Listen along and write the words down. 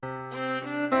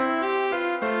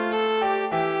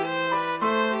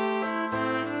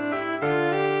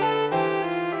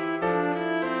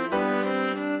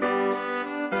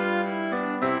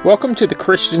Welcome to the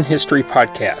Christian History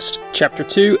Podcast, Chapter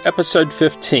 2, Episode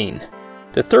 15,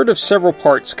 the third of several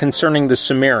parts concerning the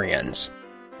Sumerians.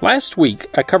 Last week,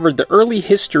 I covered the early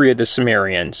history of the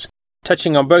Sumerians,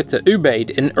 touching on both the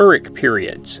Ubaid and Uruk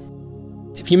periods.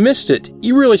 If you missed it,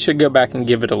 you really should go back and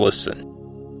give it a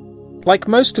listen. Like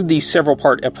most of these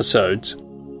several-part episodes,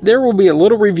 there will be a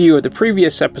little review of the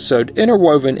previous episode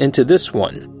interwoven into this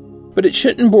one, but it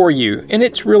shouldn't bore you, and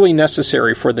it's really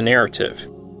necessary for the narrative.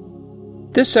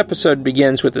 This episode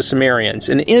begins with the Sumerians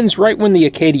and ends right when the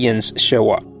Akkadians show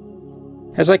up.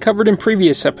 As I covered in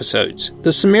previous episodes,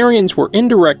 the Sumerians were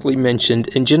indirectly mentioned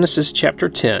in Genesis chapter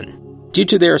 10 due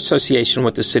to their association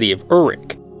with the city of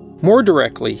Uruk. More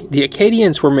directly, the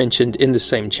Akkadians were mentioned in the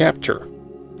same chapter.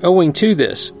 Owing to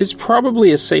this, it's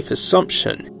probably a safe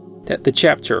assumption that the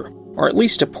chapter, or at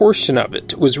least a portion of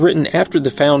it, was written after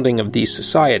the founding of these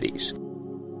societies.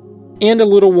 And a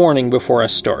little warning before I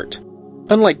start.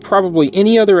 Unlike probably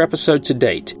any other episode to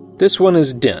date, this one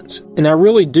is dense, and I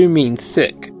really do mean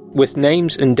thick, with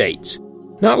names and dates.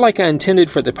 Not like I intended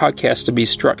for the podcast to be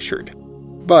structured,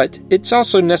 but it's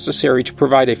also necessary to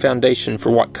provide a foundation for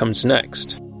what comes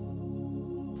next.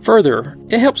 Further,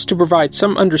 it helps to provide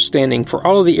some understanding for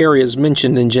all of the areas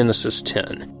mentioned in Genesis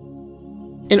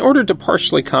 10. In order to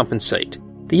partially compensate,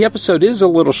 the episode is a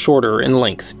little shorter in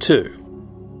length too.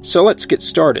 So let's get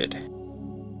started.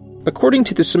 According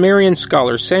to the Sumerian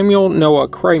scholar Samuel Noah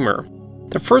Kramer,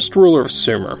 the first ruler of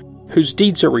Sumer, whose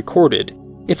deeds are recorded,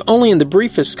 if only in the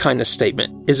briefest kind of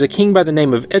statement, is a king by the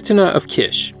name of Etana of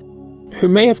Kish, who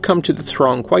may have come to the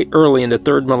throne quite early in the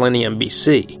 3rd millennium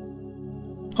BC.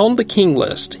 On the king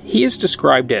list, he is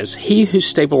described as he who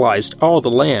stabilized all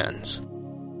the lands.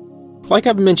 Like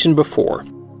I've mentioned before,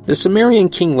 the Sumerian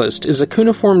king list is a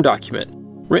cuneiform document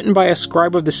written by a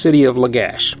scribe of the city of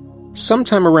Lagash,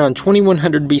 sometime around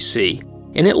 2100 BC,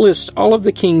 and it lists all of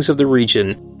the kings of the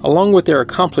region along with their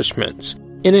accomplishments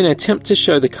in an attempt to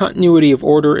show the continuity of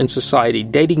order in society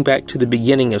dating back to the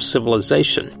beginning of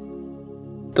civilization.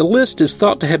 The list is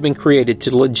thought to have been created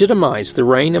to legitimize the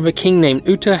reign of a king named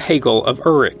Urukagina of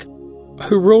Uruk,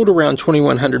 who ruled around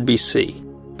 2100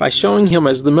 BC, by showing him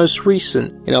as the most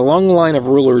recent in a long line of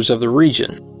rulers of the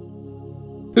region.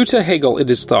 Urukagina,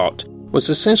 it is thought, was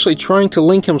essentially trying to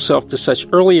link himself to such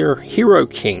earlier hero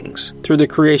kings through the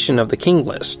creation of the king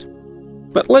list.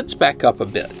 But let's back up a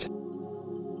bit.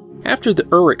 After the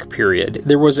Uruk period,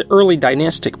 there was an Early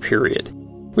Dynastic period,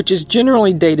 which is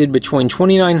generally dated between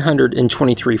 2900 and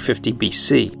 2350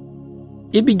 BC.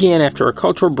 It began after a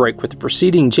cultural break with the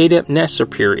preceding Jadep-Nasser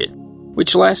period,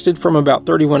 which lasted from about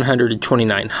 3100 to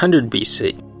 2900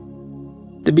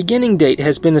 BC. The beginning date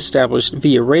has been established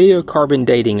via radiocarbon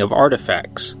dating of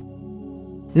artifacts.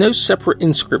 No separate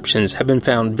inscriptions have been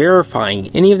found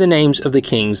verifying any of the names of the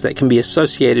kings that can be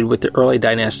associated with the Early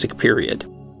Dynastic period.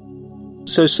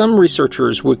 So some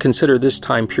researchers would consider this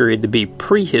time period to be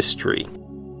prehistory.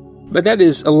 But that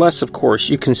is unless, of course,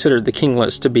 you consider the king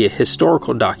list to be a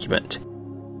historical document.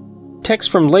 Texts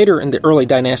from later in the Early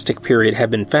Dynastic period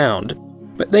have been found,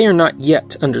 but they are not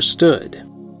yet understood.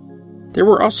 There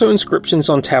were also inscriptions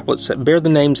on tablets that bear the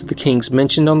names of the kings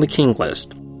mentioned on the king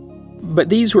list, but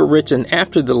these were written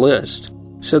after the list,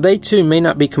 so they too may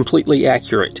not be completely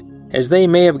accurate, as they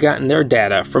may have gotten their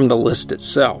data from the list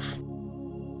itself.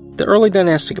 The Early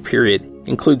Dynastic period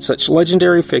includes such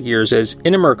legendary figures as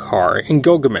Enmerkar and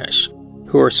Gilgamesh,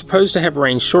 who are supposed to have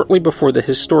reigned shortly before the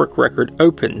historic record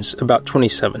opens about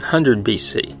 2700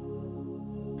 BC.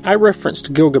 I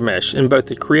referenced Gilgamesh in both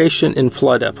the Creation and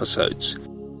Flood episodes.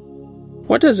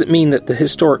 What does it mean that the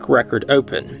historic record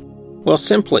opened? Well,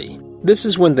 simply, this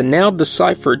is when the now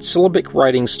deciphered syllabic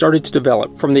writing started to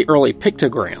develop from the early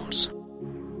pictograms.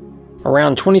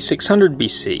 Around 2600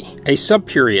 BC, a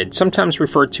sub-period, sometimes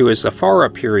referred to as the Phara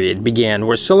period, began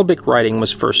where syllabic writing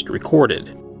was first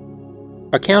recorded.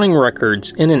 Accounting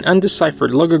records in an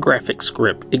undeciphered logographic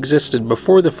script existed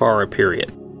before the Phara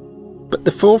period, but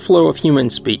the full flow of human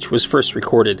speech was first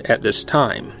recorded at this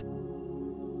time.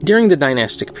 During the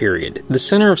dynastic period, the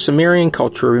center of Sumerian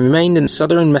culture remained in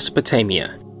southern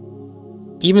Mesopotamia.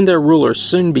 Even their rulers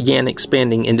soon began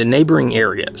expanding into neighboring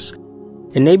areas,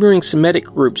 and neighboring Semitic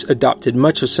groups adopted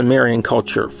much of Sumerian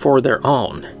culture for their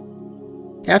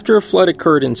own. After a flood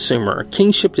occurred in Sumer,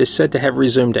 kingship is said to have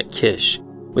resumed at Kish,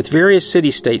 with various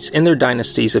city-states and their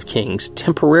dynasties of kings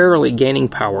temporarily gaining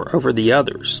power over the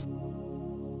others.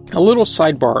 A little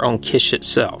sidebar on Kish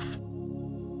itself.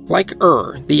 Like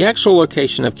the actual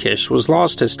location of Kish was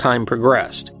lost as time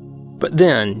progressed, but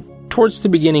then, towards the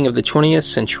beginning of the 20th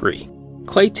century,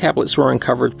 clay tablets were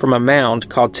uncovered from a mound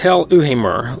called Tel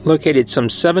Uhamer, located some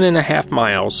 7.5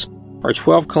 miles, or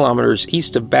 12 kilometers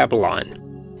east of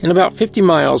Babylon, and about 50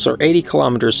 miles or 80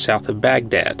 kilometers south of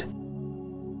Baghdad.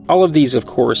 All of these, of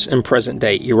course, in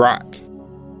present-day Iraq.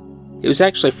 It was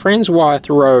actually Francois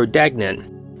Thoreau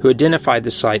Dagnan who identified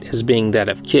the site as being that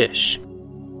of Kish.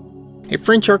 A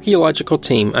French archaeological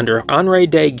team under Henri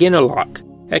de Guénolac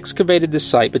excavated the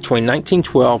site between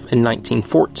 1912 and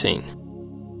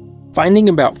 1914, finding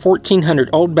about 1,400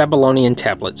 old Babylonian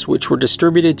tablets which were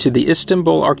distributed to the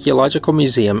Istanbul Archaeological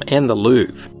Museum and the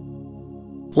Louvre.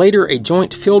 Later, a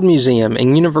joint Field Museum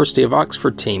and University of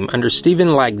Oxford team under Stephen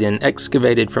Lagden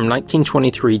excavated from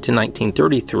 1923 to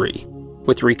 1933,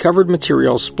 with recovered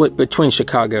materials split between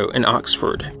Chicago and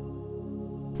Oxford.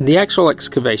 The actual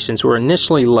excavations were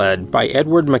initially led by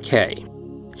Edward Mackay,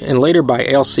 and later by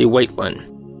L.C. Waitland.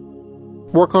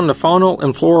 Work on the faunal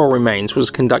and floral remains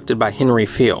was conducted by Henry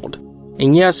Field.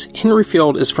 And yes, Henry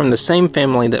Field is from the same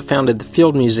family that founded the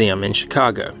Field Museum in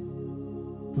Chicago.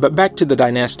 But back to the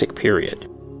dynastic period.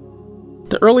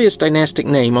 The earliest dynastic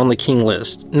name on the king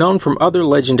list, known from other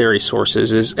legendary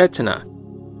sources, is Etana,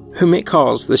 whom it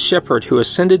calls the shepherd who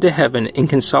ascended to heaven and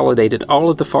consolidated all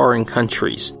of the foreign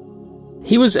countries.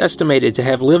 He was estimated to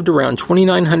have lived around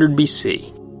 2900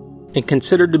 BC, and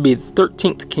considered to be the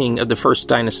 13th king of the first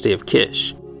dynasty of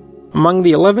Kish. Among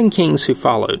the 11 kings who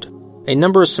followed, a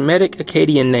number of Semitic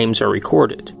Akkadian names are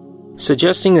recorded,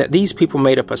 suggesting that these people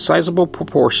made up a sizable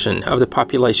proportion of the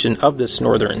population of this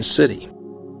northern city.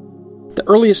 The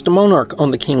earliest monarch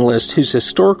on the king list whose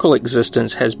historical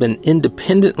existence has been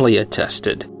independently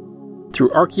attested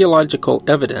through archaeological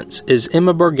evidence is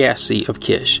Imma-Bargassi of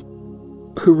Kish,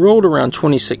 who ruled around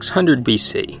 2600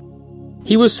 BC.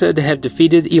 He was said to have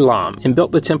defeated Elam and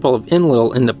built the temple of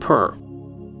Enlil in Nippur.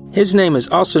 His name is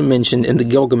also mentioned in the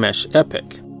Gilgamesh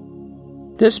epic.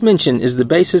 This mention is the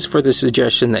basis for the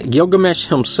suggestion that Gilgamesh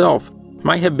himself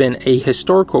might have been a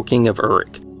historical king of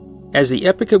Uruk. As the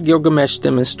Epic of Gilgamesh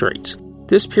demonstrates,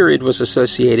 this period was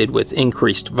associated with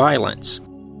increased violence.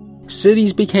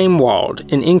 Cities became walled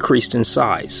and increased in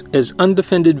size as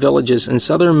undefended villages in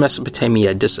southern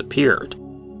Mesopotamia disappeared.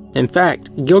 In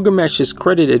fact, Gilgamesh is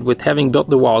credited with having built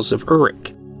the walls of Uruk.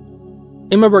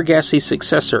 Imma-Bargassi's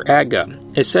successor Aga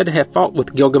is said to have fought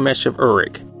with Gilgamesh of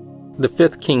Uruk, the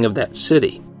fifth king of that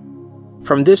city.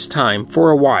 From this time,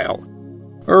 for a while,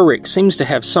 Uruk seems to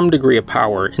have some degree of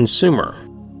power in Sumer.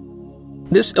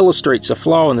 This illustrates a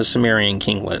flaw in the Sumerian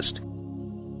king list,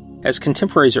 as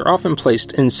contemporaries are often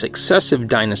placed in successive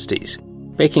dynasties,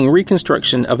 making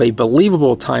reconstruction of a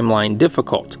believable timeline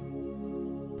difficult.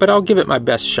 But I'll give it my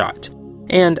best shot,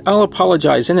 and I'll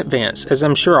apologize in advance as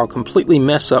I'm sure I'll completely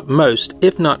mess up most,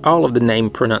 if not all, of the name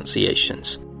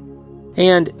pronunciations.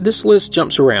 And this list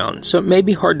jumps around, so it may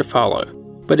be hard to follow,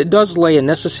 but it does lay a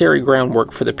necessary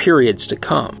groundwork for the periods to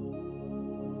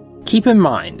come. Keep in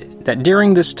mind that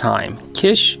during this time,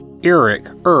 Kish, Uruk,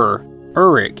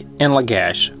 Uruk, and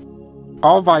Lagash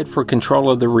all vied for control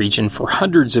of the region for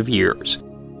hundreds of years,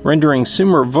 rendering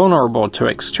Sumer vulnerable to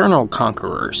external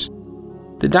conquerors.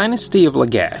 The dynasty of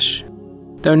Lagash,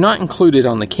 though not included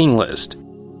on the king list,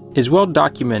 is well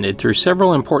documented through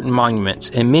several important monuments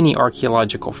and many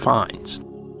archaeological finds.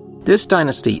 This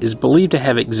dynasty is believed to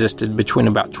have existed between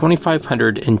about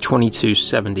 2500 and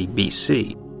 2270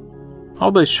 BC.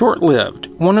 Although short-lived,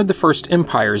 one of the first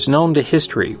empires known to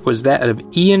history was that of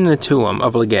Eannatum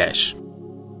of Lagash,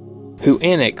 who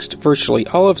annexed virtually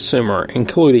all of Sumer,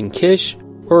 including Kish,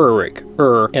 Uruk,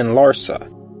 and Larsa,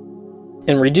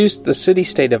 and reduced the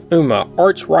city-state of Umma,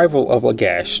 arch-rival of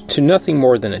Lagash, to nothing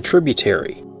more than a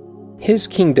tributary. His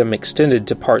kingdom extended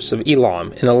to parts of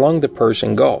Elam and along the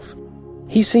Persian Gulf.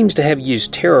 He seems to have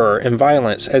used terror and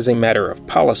violence as a matter of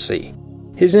policy.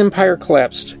 His empire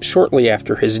collapsed shortly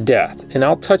after his death, and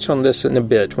I'll touch on this in a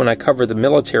bit when I cover the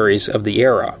militaries of the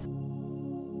era.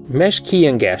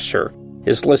 Meshki-Angashur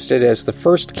is listed as the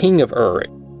first king of Uruk.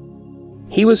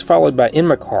 He was followed by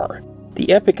Immakar.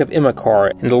 The Epic of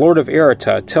Immakar and the Lord of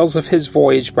Erata tells of his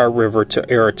voyage by river to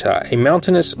Erata, a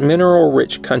mountainous,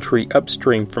 mineral-rich country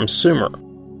upstream from Sumer.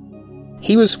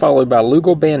 He was followed by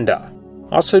Lugalbanda,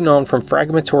 also known from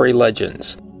fragmentary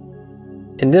legends,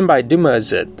 and then by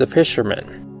Dumazid, the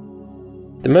fisherman.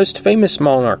 The most famous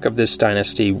monarch of this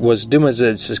dynasty was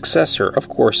Dumazid's successor, of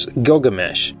course,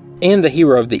 Gilgamesh, and the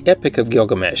hero of the Epic of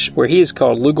Gilgamesh, where he is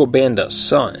called Lugalbanda's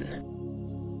son.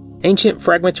 Ancient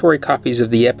fragmentary copies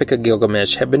of the Epic of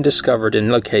Gilgamesh have been discovered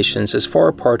in locations as far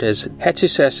apart as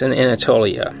Hattusis in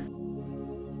Anatolia,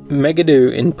 Megiddo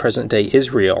in present-day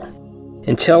Israel,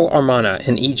 and Tel Armana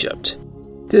in Egypt.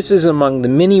 This is among the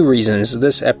many reasons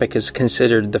this epic is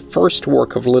considered the first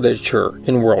work of literature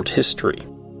in world history.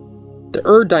 The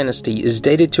Ur dynasty is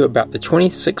dated to about the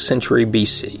 26th century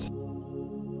BC.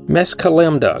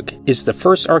 Meschalemdug is the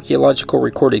first archaeological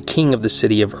recorded king of the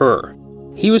city of Ur.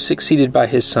 He was succeeded by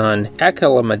his son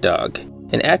Akhlamadug,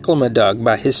 and Akhlamadug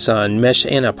by his son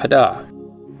Mesh'anapada.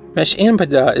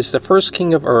 Mesh'anapada is the first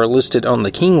king of Ur listed on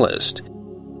the king list,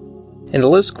 and the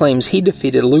list claims he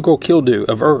defeated Lugal-Kildu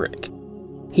of Uruk.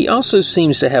 He also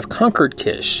seems to have conquered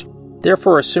Kish,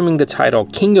 therefore assuming the title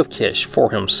King of Kish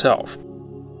for himself.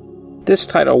 This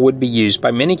title would be used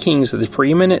by many kings of the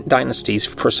preeminent dynasties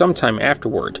for some time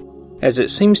afterward, as it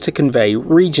seems to convey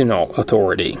regional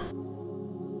authority.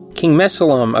 King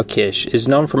Mesalam of Kish is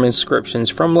known from inscriptions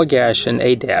from Lagash and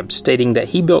Adab stating that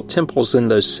he built temples in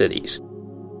those cities,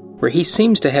 where he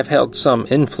seems to have held some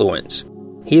influence.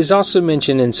 He is also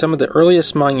mentioned in some of the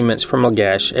earliest monuments from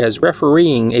Lagash as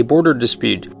refereeing a border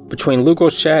dispute between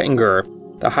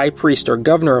Lugal-Sha'ingur, the high priest or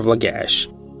governor of Lagash,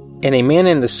 and a man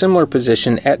in the similar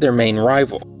position at their main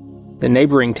rival, the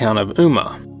neighboring town of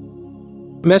Umma.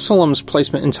 Mesalam's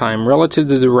placement in time relative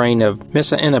to the reign of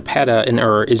Mesh'anapada in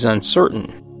Ur is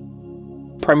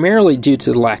uncertain, primarily due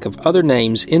to the lack of other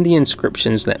names in the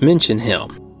inscriptions that mention him,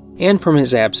 and from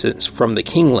his absence from the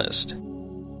king list.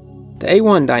 The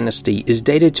A1 dynasty is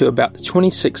dated to about the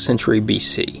 26th century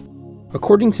BC.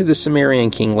 According to the Sumerian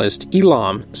king list,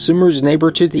 Elam, Sumer's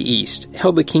neighbor to the east,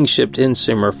 held the kingship in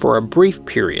Sumer for a brief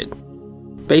period,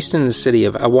 based in the city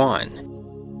of Awan.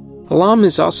 Elam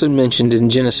is also mentioned in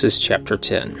Genesis chapter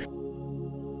 10.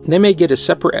 They may get a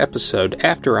separate episode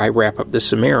after I wrap up the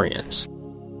Sumerians.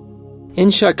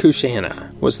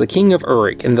 Insha-Kushana was the king of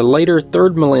Uruk in the later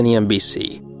 3rd millennium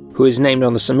BC, who is named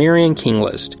on the Sumerian king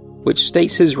list, which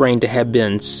states his reign to have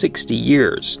been 60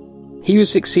 years. He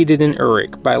was succeeded in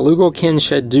Uruk by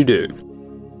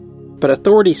Lugal-Kin-Sheddudu, but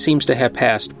authority seems to have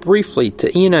passed briefly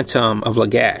to Eonatum of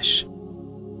Lagash.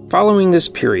 Following this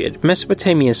period,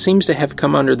 Mesopotamia seems to have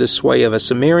come under the sway of a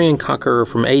Sumerian conqueror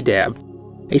from Adab,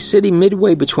 a city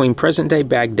midway between present-day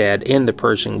Baghdad and the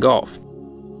Persian Gulf.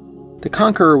 The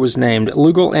conqueror was named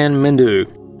Lugal-an-Mendu,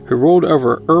 who ruled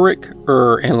over Uruk,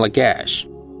 Ur, and Lagash.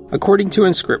 According to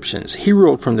inscriptions, he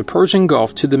ruled from the Persian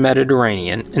Gulf to the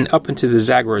Mediterranean and up into the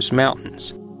Zagros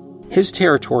Mountains. His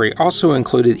territory also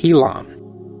included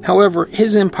Elam. However,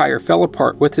 his empire fell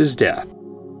apart with his death.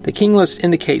 The king list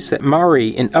indicates that Mari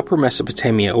in Upper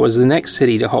Mesopotamia was the next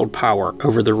city to hold power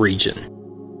over the region.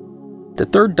 The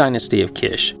 3rd dynasty of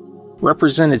Kish,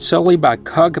 represented solely by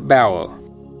Kug-Baul,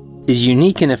 is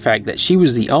unique in the fact that she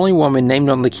was the only woman named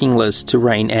on the king list to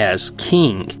reign as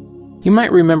king. You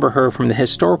might remember her from the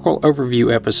historical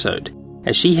overview episode,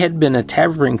 as she had been a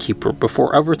tavern keeper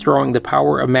before overthrowing the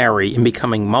power of Mari and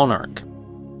becoming monarch.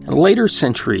 In later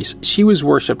centuries, she was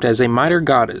worshipped as a minor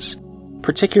goddess,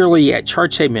 particularly at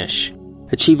Carchemish,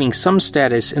 achieving some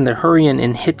status in the Hurrian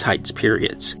and Hittites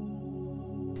periods.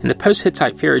 In the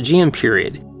post-Hittite Phrygian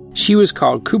period, she was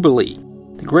called Kubali,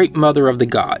 the Great Mother of the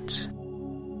Gods.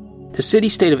 The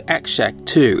city-state of Akshak,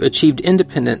 too, achieved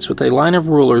independence with a line of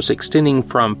rulers extending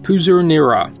from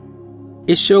Puzur-Nira,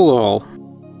 Ishilol,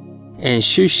 and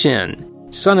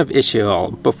Shushin, son of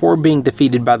Ishil, before being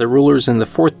defeated by the rulers in the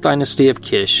 4th dynasty of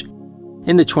Kish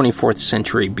in the 24th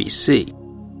century BC.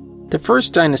 The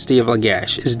 1st dynasty of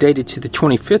Lagash is dated to the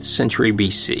 25th century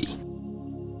BC.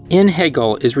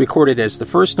 En-Hegel is recorded as the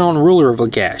first known ruler of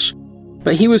Lagash,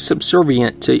 but he was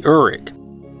subservient to Uruk.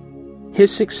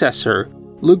 His successor,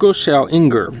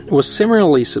 Lugal-Sha'ingur, was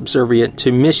similarly subservient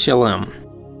to Mesh'alim.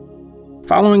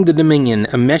 Following the dominion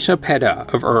of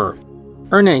Mesh'anapada of Ur,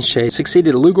 Ur-Nanshe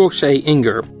succeeded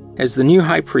Lugal-Sha'ingur as the new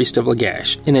high priest of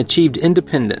Lagash and achieved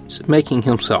independence, making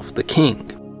himself the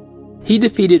king. He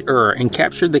defeated Ur and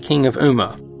captured the king of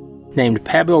Umma, named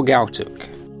Pabil-Galtuk,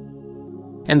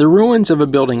 and the ruins of a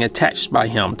building attached by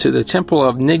him to the temple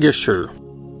of Nigashur.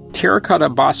 Terracotta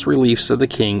bas-reliefs of the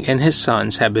king and his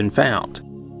sons have been found,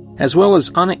 as well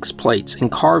as onyx plates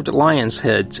and carved lions'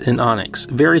 heads in onyx,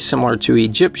 very similar to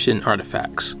Egyptian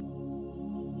artifacts.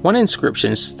 One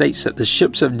inscription states that the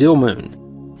ships of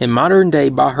Dilmun, in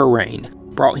modern-day Bahrain,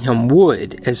 brought him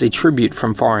wood as a tribute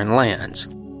from foreign lands,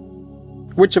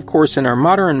 which of course in our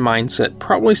modern mindset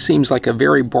probably seems like a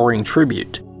very boring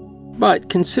tribute, but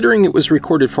considering it was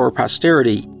recorded for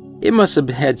posterity, it must have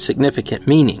had significant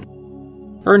meaning.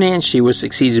 Ur-Nanshe was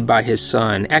succeeded by his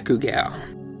son Akugal.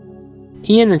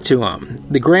 Eonatum,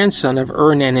 the grandson of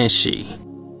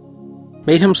Ur-Nanshe,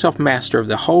 made himself master of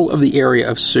the whole of the area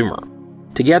of Sumer,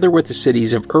 together with the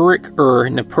cities of Uruk, Ur,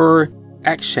 Nippur,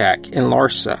 Akshak, and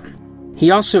Larsa.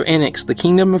 He also annexed the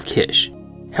kingdom of Kish.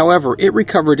 However, it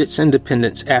recovered its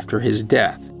independence after his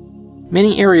death.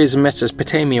 Many areas of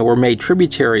Mesopotamia were made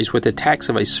tributaries with a tax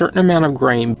of a certain amount of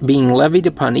grain being levied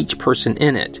upon each person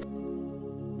in it,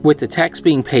 with the tax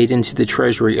being paid into the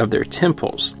treasury of their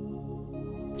temples.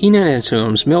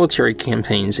 Enenatum's military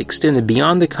campaigns extended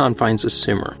beyond the confines of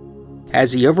Sumer,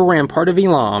 as he overran part of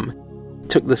Elam,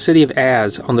 took the city of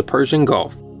Az on the Persian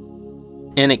Gulf,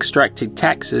 and extracted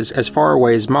taxes as far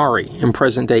away as Mari in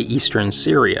present-day eastern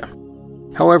Syria.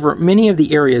 However, many of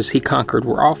the areas he conquered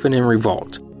were often in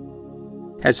revolt,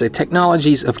 as the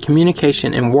technologies of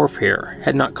communication and warfare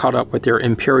had not caught up with their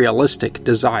imperialistic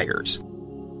desires.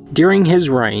 During his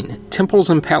reign, temples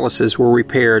and palaces were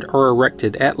repaired or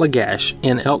erected at Lagash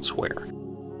and elsewhere.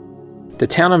 The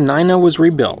town of Nineveh was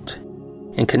rebuilt,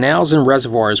 and canals and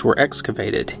reservoirs were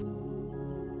excavated.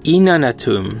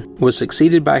 Enenatum was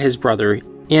succeeded by his brother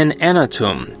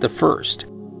Enanatum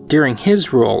I. During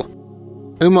his rule,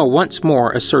 Umma once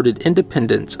more asserted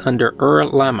independence under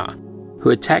Ur-Lama,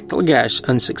 who attacked Lagash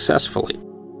unsuccessfully.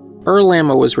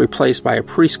 Ur-Lama was replaced by a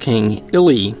priest king,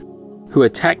 Ili, who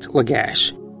attacked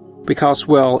Lagash, because,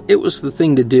 well, it was the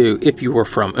thing to do if you were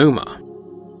from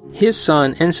Umma. His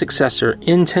son and successor,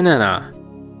 Entenena,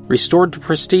 restored the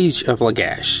prestige of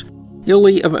Lagash.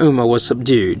 Ili of Umma was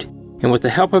subdued, and with the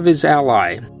help of his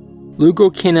ally,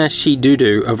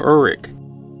 Lugo-Kena-Shi-Dudu of Uruk,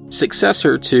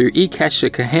 successor to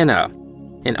Ikashikahena,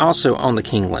 and also on the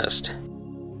king list.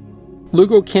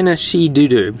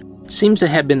 Lugo-Kena-Shi-Dudu seems to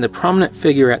have been the prominent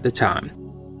figure at the time,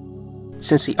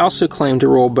 since he also claimed to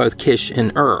rule both Kish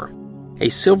and Ur. A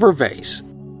silver vase,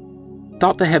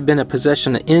 thought to have been a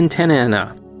possession of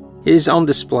Entenena, is on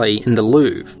display in the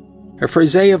Louvre. A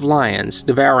frieze of lions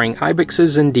devouring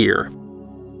ibexes and deer,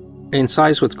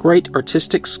 incised with great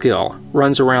artistic skill,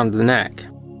 runs around the neck,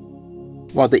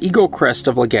 while the eagle crest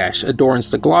of Lagash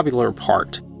adorns the globular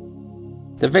part.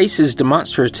 The vase is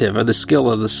demonstrative of the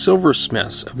skill of the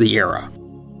silversmiths of the era.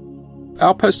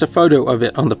 I'll post a photo of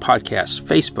it on the podcast's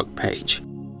Facebook page.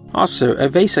 Also, a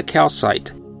vase of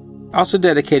calcite, also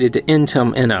dedicated to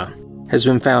Entum-Ena, has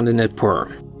been found in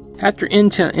Nippur. After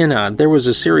Entum-Ena, there was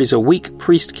a series of weak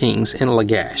priest kings in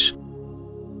Lagash.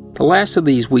 The last of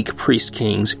these weak priest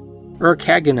kings,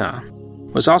 Urukagina,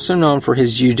 was also known for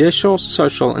his judicial,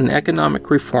 social, and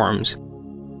economic reforms,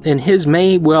 and his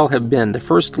may well have been the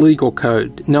first legal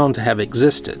code known to have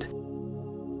existed.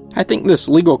 I think this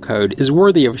legal code is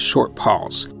worthy of a short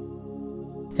pause.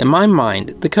 In my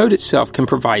mind, the code itself can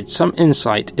provide some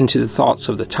insight into the thoughts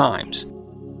of the times.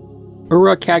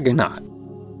 Urukagina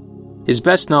is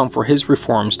best known for his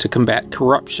reforms to combat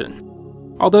corruption.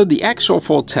 Although the actual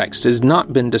full text has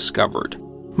not been discovered,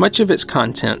 much of its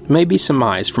content may be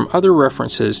surmised from other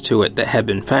references to it that have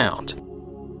been found.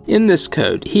 In this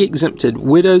code, he exempted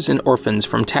widows and orphans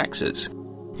from taxes,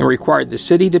 and required the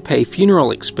city to pay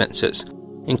funeral expenses,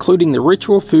 including the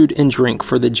ritual food and drink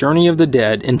for the journey of the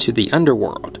dead into the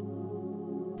underworld.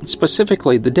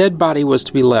 Specifically, the dead body was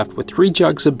to be left with 3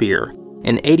 jugs of beer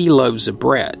and 80 loaves of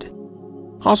bread.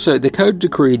 Also, the code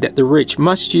decreed that the rich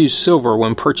must use silver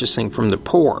when purchasing from the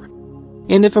poor,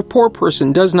 and if a poor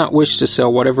person does not wish to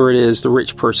sell whatever it is the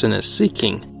rich person is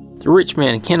seeking, the rich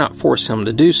man cannot force him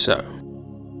to do so.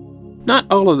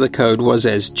 Not all of the code was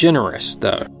as generous,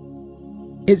 though.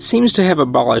 It seems to have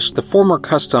abolished the former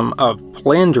custom of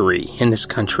philandry in this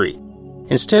country,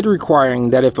 instead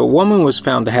requiring that if a woman was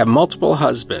found to have multiple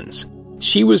husbands,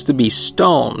 she was to be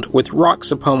stoned with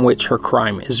rocks upon which her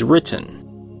crime is written.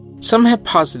 Some have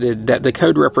posited that the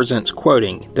code represents,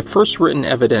 quoting, the first written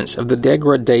evidence of the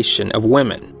degradation of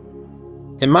women.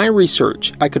 In my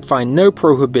research, I could find no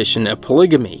prohibition of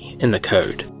polygamy in the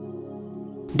code.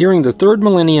 During the 3rd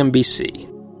millennium BC,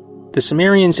 the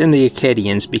Sumerians and the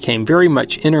Akkadians became very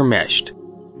much intermeshed,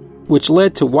 which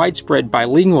led to widespread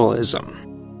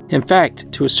bilingualism. In fact,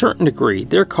 to a certain degree,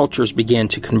 their cultures began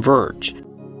to converge.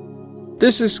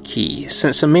 This is key,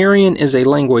 since Sumerian is a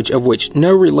language of which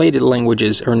no related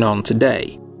languages are known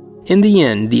today. In the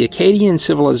end, the Akkadian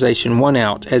civilization won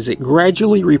out as it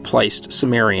gradually replaced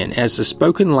Sumerian as the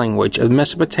spoken language of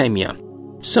Mesopotamia,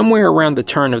 somewhere around the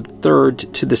turn of the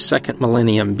 3rd to the 2nd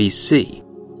millennium BC.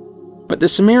 But the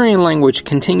Sumerian language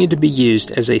continued to be used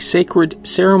as a sacred,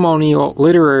 ceremonial,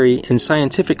 literary, and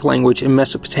scientific language in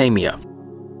Mesopotamia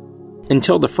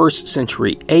until the 1st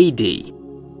century AD.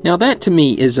 Now that to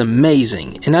me is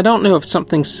amazing, and I don't know if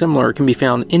something similar can be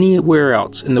found anywhere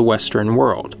else in the Western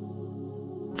world.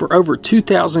 For over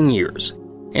 2,000 years,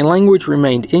 a language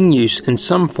remained in use in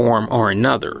some form or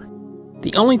another.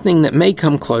 The only thing that may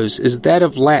come close is that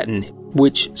of Latin,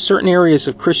 which certain areas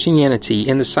of Christianity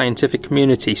and the scientific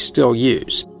community still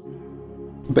use.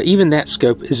 But even that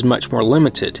scope is much more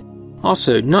limited.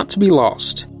 Also, not to be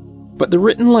lost, but the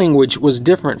written language was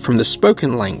different from the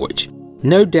spoken language,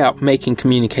 no doubt making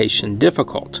communication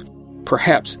difficult,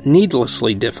 perhaps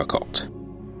needlessly difficult.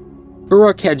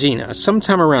 Urukagina,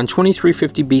 sometime around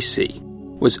 2350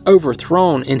 BC, was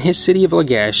overthrown and his city of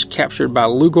Lagash captured by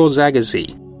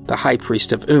Lugal-Zaghazi, the high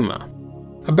priest of Umma.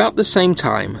 About the same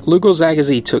time,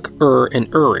 Lugal-Zaghazi took Ur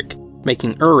and Uruk,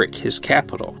 making Uruk his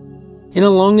capital. In a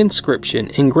long inscription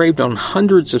engraved on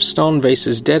hundreds of stone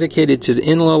vases dedicated to the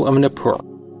Enlil of Nippur,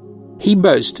 he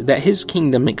boasts that his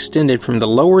kingdom extended from the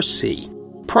lower sea,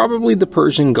 probably the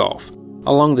Persian Gulf,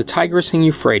 along the Tigris and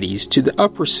Euphrates to the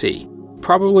upper sea,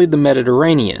 probably the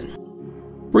Mediterranean.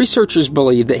 Researchers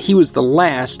believe that he was the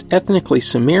last ethnically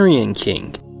Sumerian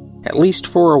king, at least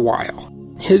for a while.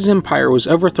 His empire was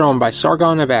overthrown by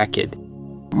Sargon of Acadia,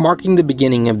 marking the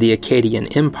beginning of the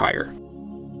Akkadian Empire.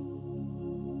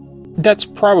 That's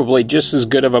probably just as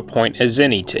good of a point as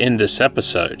any to end this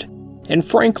episode. And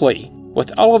frankly,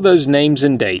 with all of those names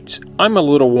and dates, I'm a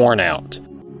little worn out.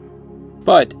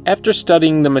 But after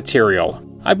studying the material,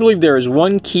 I believe there is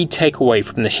one key takeaway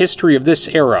from the history of this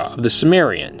era of the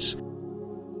Sumerians.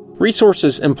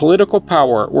 Resources and political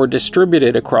power were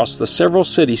distributed across the several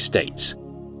city-states,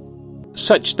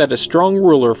 such that a strong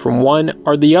ruler from one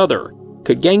or the other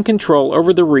could gain control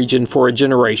over the region for a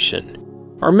generation,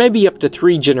 or maybe up to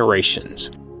 3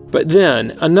 generations. But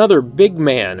then another big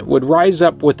man would rise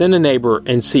up within a neighbor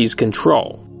and seize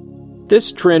control.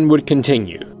 This trend would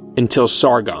continue until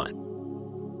Sargon.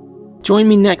 Join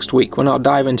me next week when I'll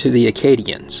dive into the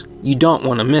Akkadians. You don't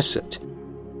want to miss it.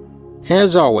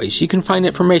 As always, you can find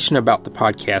information about the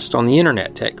podcast on the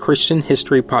internet at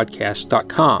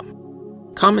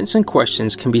christianhistorypodcast.com. Comments and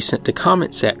questions can be sent to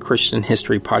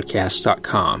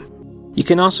comments@christianhistorypodcast.com. You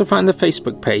can also find the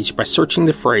Facebook page by searching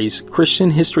the phrase Christian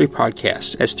History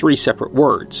Podcast as 3 separate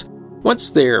words.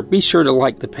 Once there, be sure to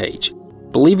like the page.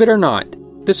 Believe it or not,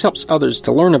 this helps others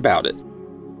to learn about it.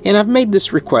 And I've made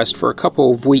this request for a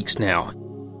couple of weeks now,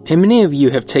 and many of you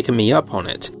have taken me up on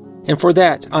it, and for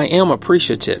that I am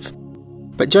appreciative.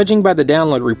 But judging by the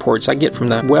download reports I get from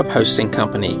the web hosting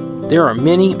company, there are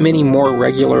many, many more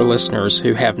regular listeners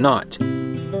who have not.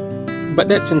 But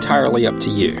that's entirely up to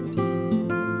you.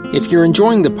 If you're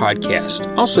enjoying the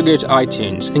podcast, also go to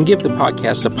iTunes and give the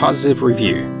podcast a positive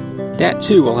review. That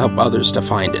too will help others to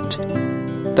find it.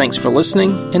 Thanks for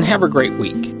listening, and have a great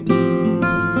week.